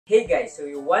Hey guys, so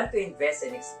you want to invest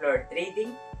and explore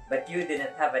trading, but you do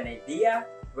not have an idea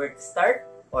where to start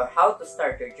or how to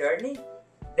start your journey?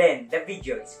 Then the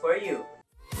video is for you.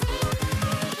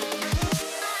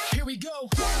 Here we go.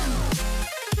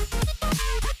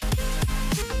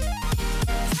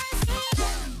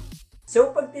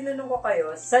 So pag tinanong ko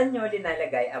kayo, saan nyo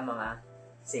linalagay ang mga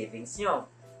savings nyo?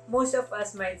 Most of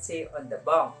us might say on the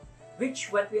bank,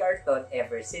 which what we are taught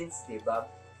ever since, diba?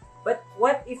 But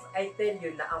what if I tell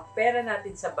you na ang pera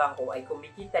natin sa bangko ay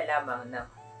kumikita lamang ng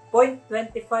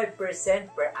 0.25%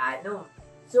 per annum?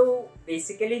 So,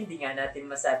 basically, hindi nga natin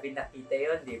masabi na kita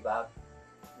yun, di ba?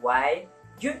 Why?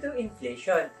 Due to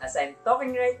inflation. As I'm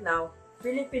talking right now,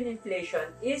 Philippine inflation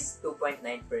is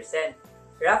 2.9%,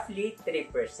 roughly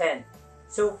 3%.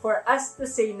 So, for us to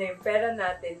say na yung pera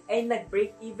natin ay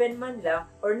nag-break even man lang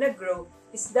or nag-grow,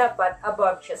 is dapat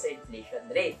above siya sa inflation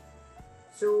rate.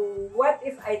 So, what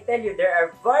if I tell you there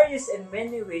are various and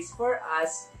many ways for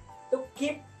us to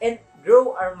keep and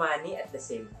grow our money at the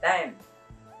same time?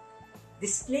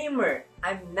 Disclaimer,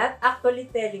 I'm not actually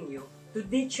telling you to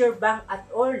ditch your bank at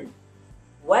all.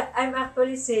 What I'm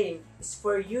actually saying is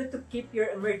for you to keep your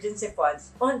emergency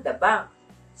funds on the bank.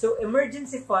 So,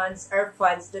 emergency funds are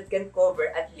funds that can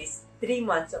cover at least 3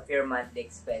 months of your monthly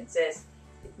expenses.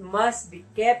 It must be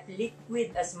kept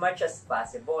liquid as much as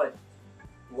possible.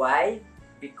 Why?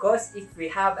 Because if we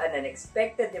have an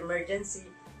unexpected emergency,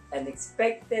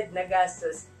 unexpected na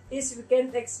gastos, is we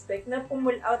can't expect na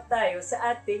pull out tayo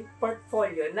sa ating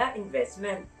portfolio na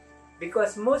investment.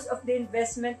 Because most of the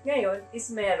investment ngayon is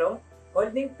merong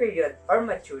holding period or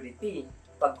maturity.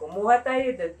 Pag kumuha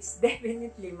tayo dun, is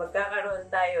definitely magkakaroon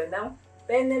tayo ng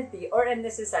penalty or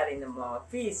unnecessary na mga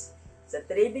fees. Sa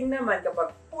trading naman,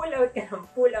 kapag pull out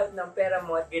ng pera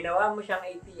mo at ginawa mo siyang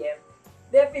ATM,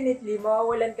 definitely,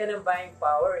 mawawalan ka ng buying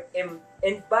power.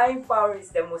 And buying power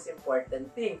is the most important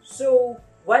thing. So,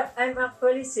 what I'm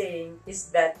actually saying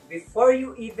is that before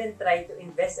you even try to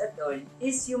invest at all,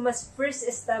 is you must first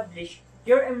establish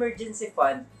your emergency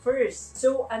fund first.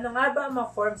 So, ano nga ba ang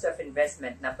mga forms of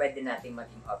investment na pwede nating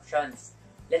maging options?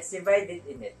 Let's divide it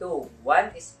into two.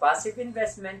 One is passive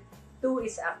investment, two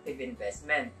is active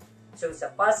investment. So, sa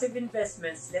passive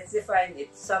investments, let's define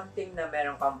it something na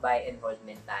meron kang buy and hold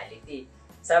mentality.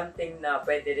 Something na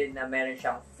pwede rin na meron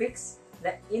siyang fixed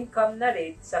na income na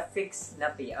rate sa fixed na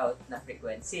payout na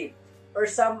frequency.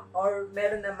 Or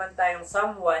meron naman tayong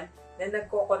someone na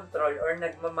nagko-control or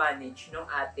nagmamanage ng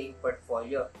ating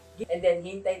portfolio. And then,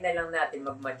 hintay na lang natin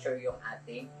mag-mature yung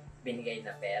ating binigay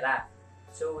na pera.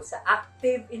 So, sa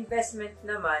active investment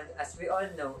naman, as we all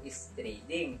know, is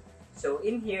trading. So,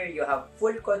 in here, you have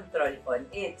full control on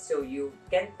it. So, you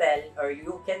can tell or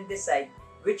you can decide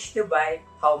which to buy,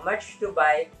 how much to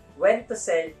buy, when to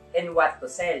sell, and what to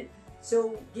sell.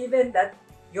 So, given that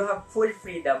you have full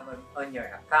freedom on your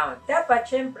account, dapat,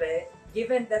 syempre,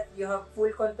 given that you have full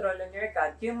control on your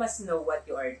account, you must know what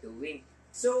you are doing.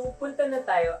 So, punta na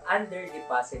tayo under the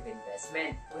passive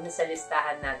investment. Una sa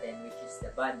listahan natin, which is the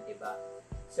bond, diba?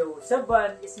 So, sa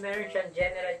bond is meron siyang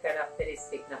general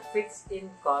characteristic na fixed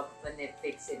income on a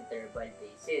fixed interval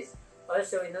basis.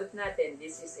 Also, note natin,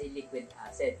 this is a liquid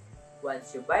asset.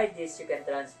 Once you buy this, you can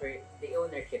transfer the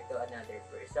ownership to another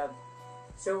person.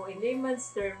 So, in layman's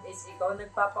term is ikaw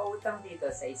nagpapautang dito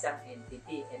sa isang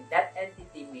entity and that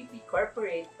entity may be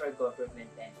corporate or government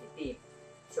entity.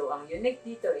 So, ang unique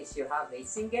dito is you have a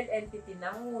single entity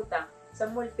na mangungutang sa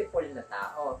multiple na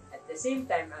tao. At the same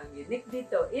time, ang unique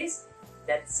dito is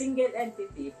that single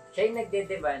entity, siya yung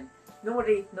nagde-demand nung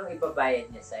rate nung ibabayad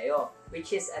niya sa'yo,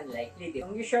 which is unlikely.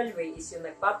 Yung usual way is yung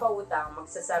nagpapautang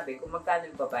magsasabi kung magkano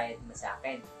ibabayad mo sa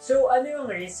akin. So, ano yung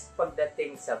risk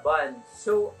pagdating sa bond?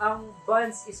 So, ang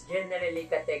bonds is generally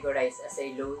categorized as a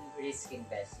low-risk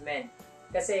investment.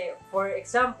 Kasi, for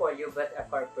example, you bought a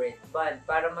corporate bond.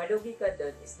 Para malugi ka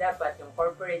doon is dapat yung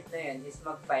corporate na yun is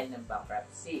mag-file ng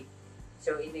bankruptcy.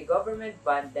 So, in a government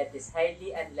bond, that is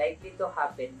highly unlikely to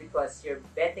happen because you're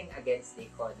betting against the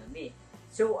economy.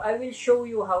 So, I will show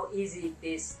you how easy it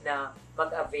is na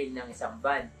mag-avail ng isang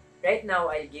bond. Right now,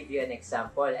 I'll give you an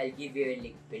example. I'll give you a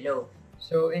link below.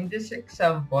 So, in this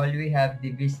example, we have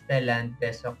the Vistaland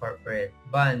Peso Corporate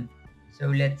Bond. So,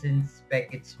 let's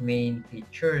inspect its main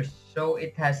features. So,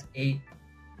 it has a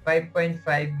 5.5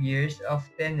 years of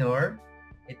tenure.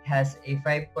 It has a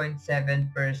 5.7%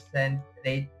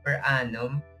 rate per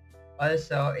annum.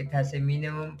 Also, it has a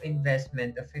minimum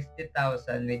investment of 50,000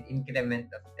 with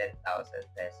increment of 10,000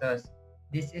 pesos.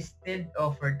 This is still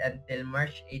offered until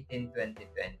March 18,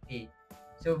 2020.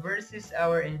 So versus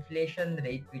our inflation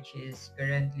rate, which is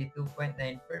currently 2.9%,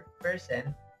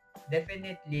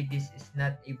 definitely this is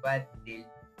not a bad deal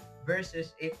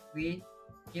versus if we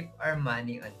keep our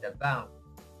money on the bank.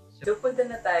 So punta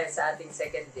na tayo sa ating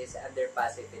second list under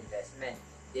passive investment.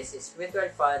 This is mutual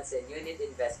funds and unit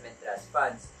investment trust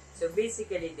funds. So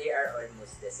basically, they are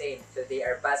almost the same. So they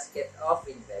are basket of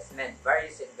investment,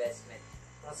 various investment,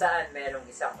 kung saan merong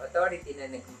isang authority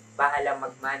na nagbahalang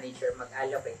mag-manage or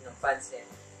mag-allocate ng funds na yun.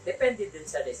 Depende dun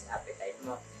sa risk appetite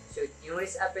mo. So yung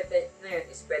risk appetite na yun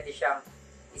is pwede siyang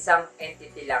isang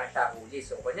entity lang siya huli.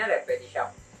 So kunyari, pwede siyang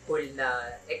pool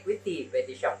na equity,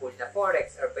 pwede siyang pool na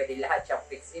forex, or pwede lahat siyang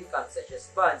fixed income such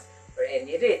as bonds or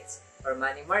any REITs or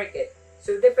money market.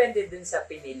 So depende dun sa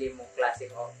pinili mong classic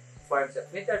of forms of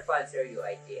mutual funds or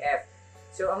UITF.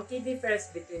 So ang key difference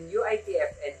between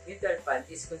UITF and mutual fund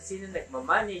is kung sino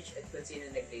nagmamanage at kung sino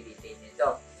nagre-retain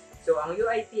nito. So ang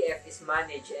UITF is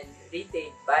managed and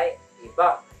retained by a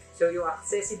bank. So yung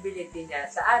accessibility niya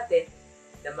sa atin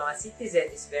ng mga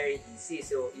citizen is very easy.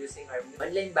 So using our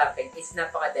online banking is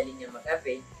napakadali niya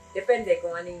mag-avail. Depende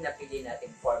kung anong napili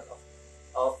nating form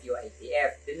of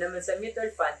UITF. Doon naman sa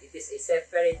mutual fund, it is a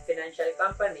separate financial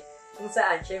company kung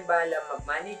saan siya yung bahala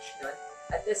mag-manage nun,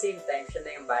 at the same time, siya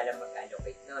na yung bahala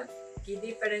mag-allocate nun. Key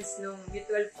difference ng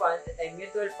mutual fund ay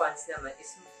mutual funds naman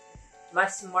is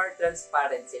mas more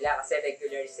transparent sila kasi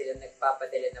regular sila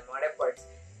nagpapadala ng mga reports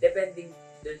depending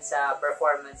dun sa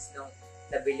performance nung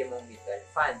nabili mong mutual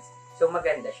funds. So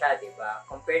maganda siya, di ba?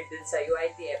 Compared dun sa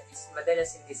UITF, is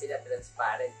madalas hindi sila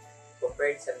transparent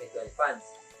compared sa mutual funds.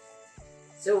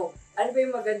 So, ano ba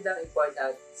yung magandang i-point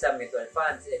out sa mutual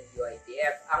funds and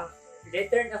UITF? Ang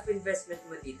return of investment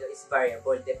mo dito is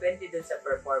variable. Depende dun sa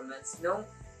performance nung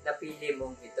napili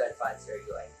mong mutual funds or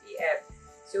UITF.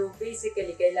 So,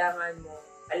 basically, kailangan mong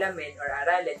alamin or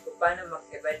aralin kung paano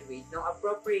mag-evaluate ng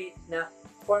appropriate na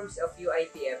forms of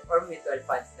UITF or mutual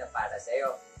funds na para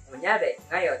sa'yo. Kunyari,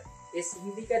 ngayon, is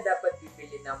hindi ka dapat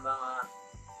bibili ng mga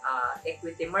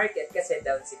equity market kasi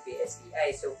down si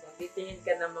PSEI. So, kung titingin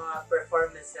ka ng mga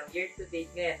performance ng year-to-date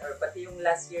ngayon or pati yung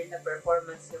last year na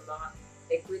performance ng mga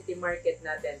equity market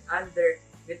natin under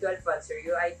mutual funds or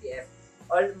UITF,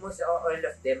 almost all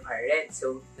of them are red.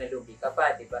 So, nalugi ka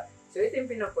pa, di ba? So, ito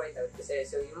yung pinapoint out ko sa'yo.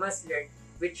 So, you must learn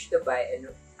which to buy and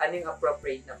anong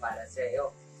appropriate na para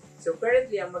sa'yo. So,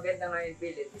 currently, ang maganda ngayon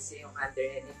bilhin is yung under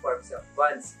any forms of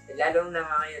bonds. Lalong na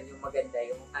ngayon yung maganda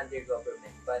yung under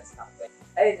government bonds.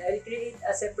 Ayun, I'll create a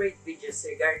separate videos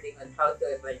regarding on how to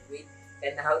evaluate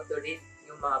and how to rate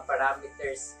yung mga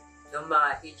parameters ng mga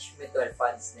each mutual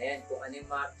funds na yan. Kung ano yung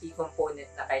mga key component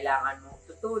na kailangan mong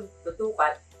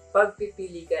tutukan pag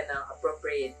pipili ka ng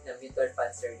appropriate na mutual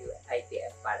funds or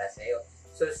ITF para sa'yo.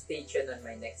 So, stay tuned on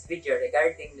my next video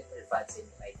regarding mutual funds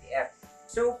and ITF.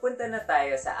 So, punta na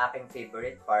tayo sa aking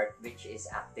favorite part, which is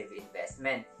active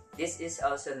investment. This is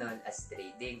also known as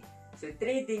trading. So,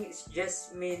 trading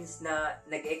just means na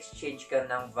nag-exchange ka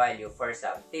ng value for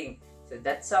something. So,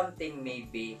 that something may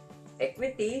be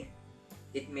equity,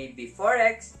 it may be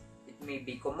forex, it may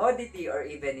be commodity, or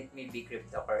even it may be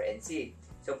cryptocurrency.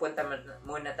 So, punta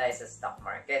muna tayo sa stock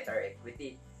market or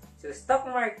equity. So, stock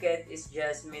market is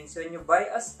just means when you buy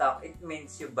a stock, it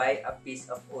means you buy a piece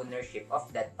of ownership of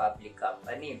that public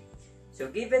company. So,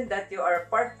 given that you are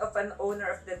part of an owner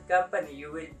of that company, you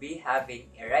will be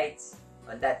having a rights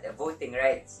on that, voting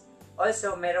rights.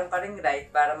 Also, meron ka ring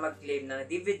right para mag-claim ng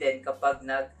dividend kapag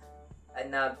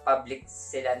nag-public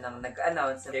sila ng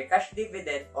nag-announce ng their cash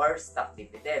dividend or stock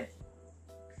dividend.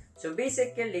 So,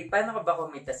 basically, paano ka ba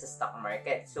kumita sa stock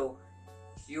market? So,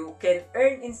 you can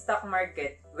earn in stock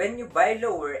market when you buy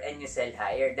lower and you sell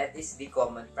higher. That is the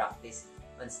common practice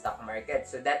on stock market.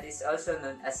 So that is also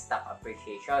known as stock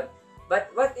appreciation. But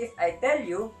what if I tell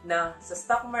you na sa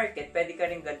stock market, pwede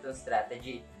ka rin ganitong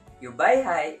strategy. You buy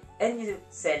high and you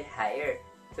sell higher.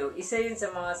 So isa yun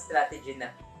sa mga strategy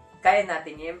na kaya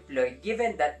natin i-employ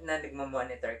given that na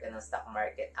nagmo-monitor ka ng stock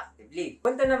market actively.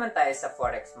 Punta naman tayo sa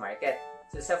forex market.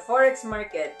 So, sa forex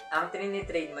market, ang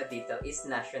trade mo dito is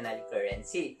national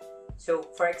currency. So,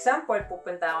 for example,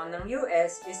 pupunta ako ng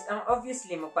US is,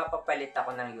 obviously, magpapapalit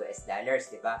ako ng US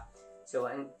dollars, di ba? So,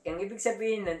 ang ibig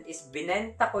sabihin nun is,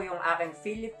 binenta ko yung aking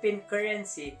Philippine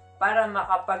currency para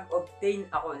makapag-obtain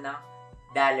ako ng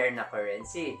dollar na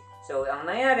currency. So, ang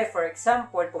nangyari, for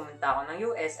example, pumunta ako ng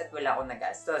US at wala akong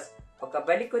nagastos.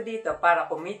 Pagkabalik ko dito, para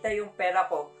kumita yung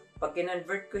pera ko, pag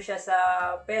kinonvert ko siya sa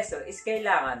peso, is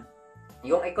kailangan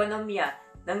yung ekonomiya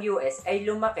ng US ay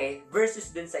lumaki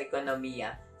versus dun sa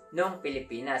ekonomiya ng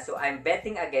Pilipinas. So, I'm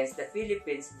betting against the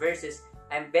Philippines versus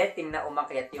I'm betting na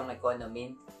umakyat yung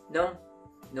economy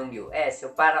ng US.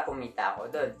 So, para kumita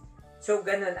ako dun. So,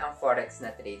 ganun ang forex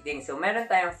na trading. So, meron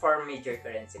tayong 4 major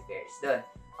currency pairs dun.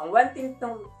 ang one thing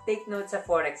to take note sa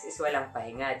Forex is walang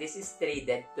pahinga. This is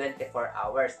traded 24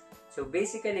 hours. So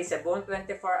basically, sa buong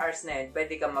 24 hours na yun,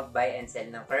 pwede ka mag-buy and sell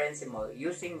ng currency mo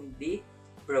using the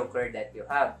broker that you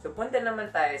have. So punta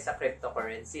naman tayo sa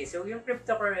cryptocurrency. So yung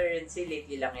cryptocurrency,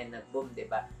 lately lang yan nag-boom,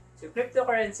 diba? So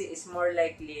cryptocurrency is more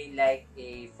likely like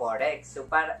a Forex. So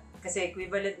kasi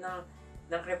equivalent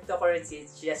ng cryptocurrency,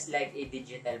 it's just like a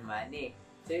digital money.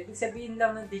 So, ibig sabihin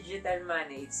lang ng digital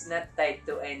money, it's not tied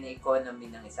to any economy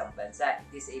ng isang bansa.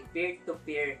 It is a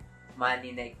peer-to-peer money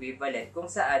na equivalent kung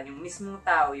saan yung mismong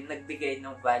tao yung nagbigay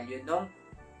ng value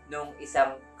nung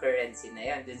isang currency na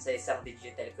yun, dun sa isang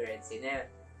digital currency na yun.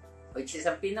 Which is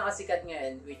ang pinakasikat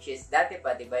ngayon, which is dati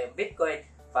pa, di ba, yung Bitcoin,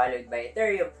 followed by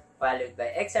Ethereum, followed by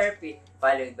XRP,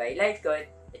 followed by Litecoin,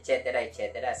 etc.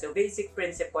 etc. So, basic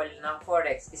principle ng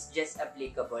Forex is just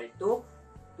applicable to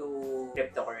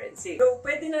cryptocurrency. So,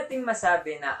 pwede nating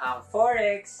masabi na ang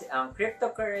Forex, ang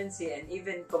cryptocurrency, and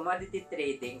even commodity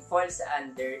trading falls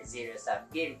under zero-sum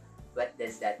game. What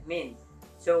does that mean?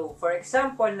 So, for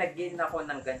example, nag-gain ako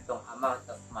ng gantong amount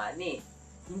of money.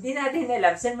 Hindi natin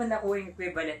alam saan mo nakuha yung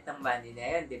equivalent ng money na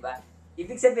yun, di ba?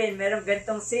 Ibig sabihin, merong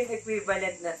gantong same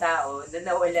equivalent na tao na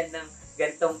nawalan ng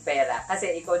gantong pera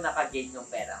kasi ikaw naka-gain ng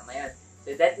pera na yun.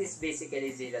 So, that is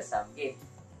basically zero-sum game.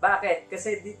 Bakit?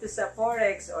 Kasi dito sa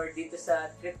Forex or dito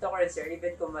sa cryptocurrency or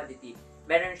even commodity,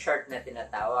 meron short na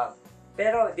tinatawag.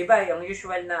 Pero, di ba, yung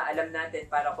usual na alam natin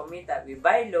para kumita, we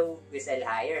buy low, we sell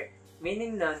higher.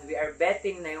 Meaning nun, we are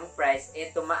betting na yung price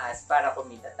tumaas para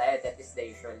kumita tayo. That is the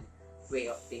usual way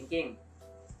of thinking.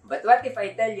 But what if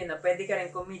I tell you na pwede ka rin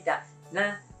kumita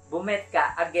na bumet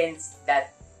ka against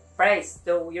that price?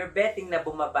 So, you're betting na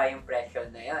bumaba yung presyo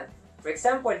na yon. For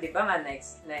example, di ba nga,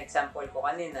 na example ko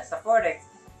kanina sa Forex,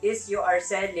 is you are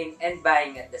selling and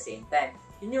buying at the same time.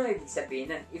 Yun yung ibig sabihin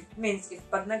nun. It means, if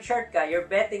pag nag-short ka, you're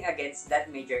betting against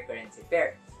that major currency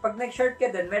pair. Pag nag-short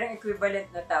ka dun, merong equivalent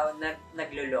na tao na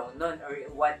naglo-long nun or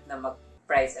want na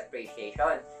mag-price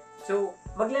appreciation. So,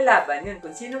 maglalaban yun.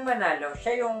 Kung sinong manalo,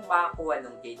 siya yung makakuha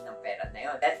ng gain ng pera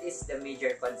na yun. That is the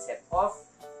major concept of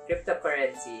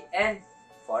cryptocurrency and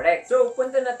Forex. So,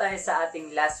 punta na tayo sa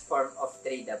ating last form of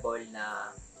tradable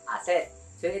na asset.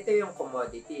 So, ito yung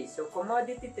commodity. So,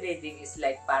 commodity trading is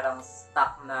like parang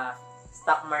stock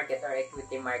market or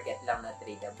equity market lang na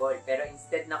tradable. Pero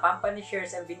instead na company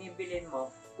shares ang binibilin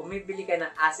mo, bumibili ka ng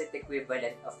asset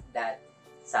equivalent of that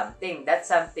something. That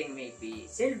something may be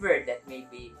silver, that may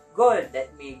be gold,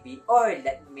 that may be oil,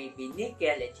 that may be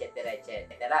nickel, etc.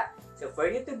 etc. So, for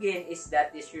you to gain is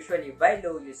that is usually buy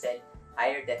low, you sell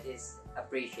higher, that is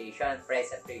appreciation,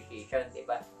 price appreciation,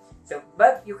 diba? So,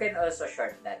 but you can also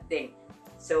short that thing.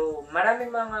 So, maraming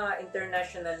mga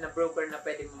international na broker na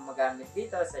pwede mo magamit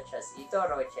dito, such as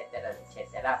eToro, etc.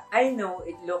 etc. I know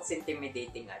it looks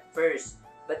intimidating at first,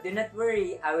 but do not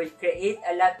worry, I will create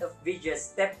a lot of videos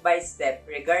step by step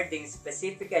regarding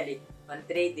specifically on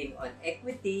trading on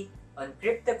equity, on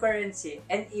cryptocurrency,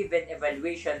 and even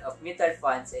evaluation of mutual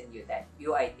funds and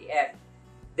UITF.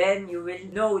 Then, you will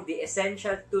know the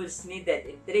essential tools needed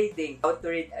in trading, how to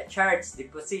read a chart, the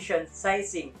position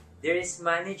sizing, the risk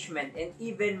management, and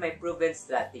even my proven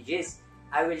strategies.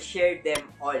 I will share them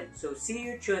all. So, see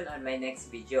you soon on my next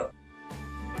video.